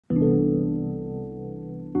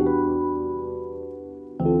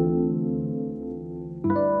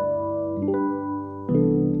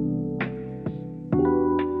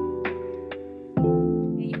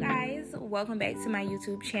welcome back to my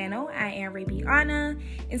YouTube channel. I am Rabiana,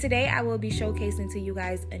 and today I will be showcasing to you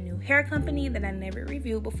guys a new hair company that I never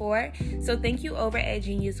reviewed before. So thank you over at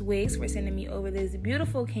Genius Wigs for sending me over this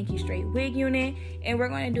beautiful kinky straight wig unit, and we're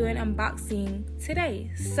going to do an unboxing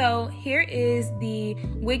today. So here is the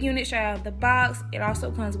wig unit straight out of the box. It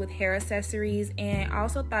also comes with hair accessories, and I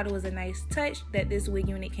also thought it was a nice touch that this wig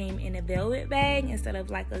unit came in a velvet bag instead of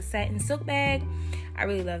like a satin silk bag. I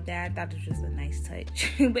really love that. I thought it was just a nice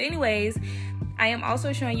touch. But anyways, I am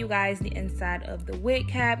also showing you guys the inside of the wig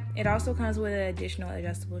cap. It also comes with an additional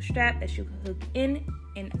adjustable strap that you can hook in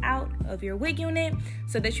and out of your wig unit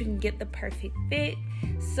so that you can get the perfect fit.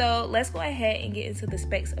 So let's go ahead and get into the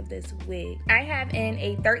specs of this wig. I have in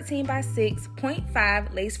a 13 by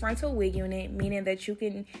 6.5 lace frontal wig unit, meaning that you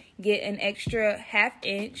can get an extra ½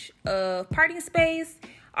 inch of parting space.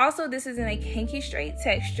 Also, this is in a kinky straight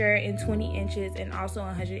texture in 20 inches and also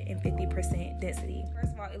 150% density.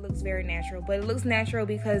 First of all, it looks very natural, but it looks natural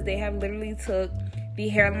because they have literally took the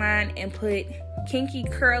hairline and put kinky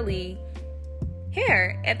curly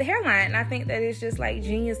hair at the hairline, and I think that it's just like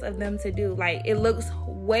genius of them to do. Like, it looks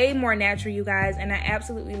way more natural, you guys, and I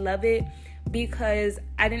absolutely love it because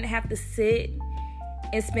I didn't have to sit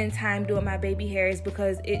and spend time doing my baby hairs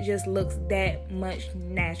because it just looks that much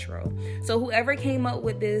natural. So whoever came up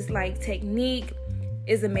with this like technique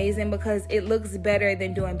is amazing because it looks better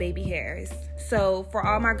than doing baby hairs. So for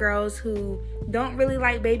all my girls who don't really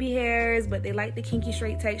like baby hairs but they like the kinky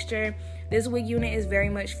straight texture, this wig unit is very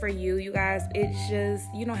much for you, you guys. It's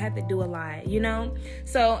just, you don't have to do a lot, you know?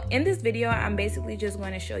 So in this video, I'm basically just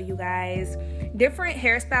going to show you guys different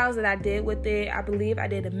hairstyles that I did with it. I believe I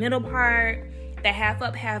did a middle part, the half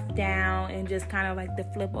up, half down, and just kind of like the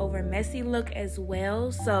flip over messy look as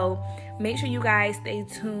well. So make sure you guys stay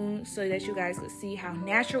tuned so that you guys can see how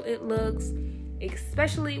natural it looks,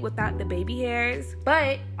 especially without the baby hairs.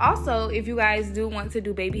 But also, if you guys do want to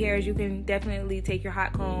do baby hairs, you can definitely take your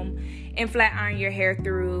hot comb and flat iron your hair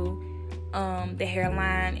through the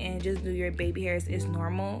hairline and just do your baby hairs as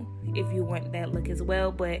normal if you want that look as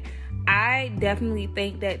well. But I definitely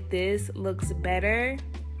think that this looks better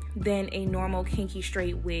than a normal kinky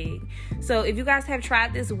straight wig. So if you guys have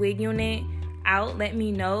tried this wig unit out, let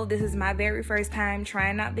me know. This is my very first time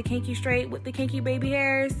trying out the kinky straight with the kinky baby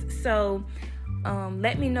hairs. So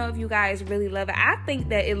let me know if you guys really love it. I think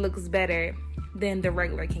that it looks better than the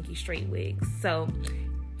regular kinky straight wigs. So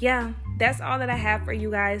yeah, that's all that I have for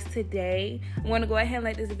you guys today. I'm going to go ahead and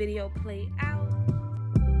let this video play out.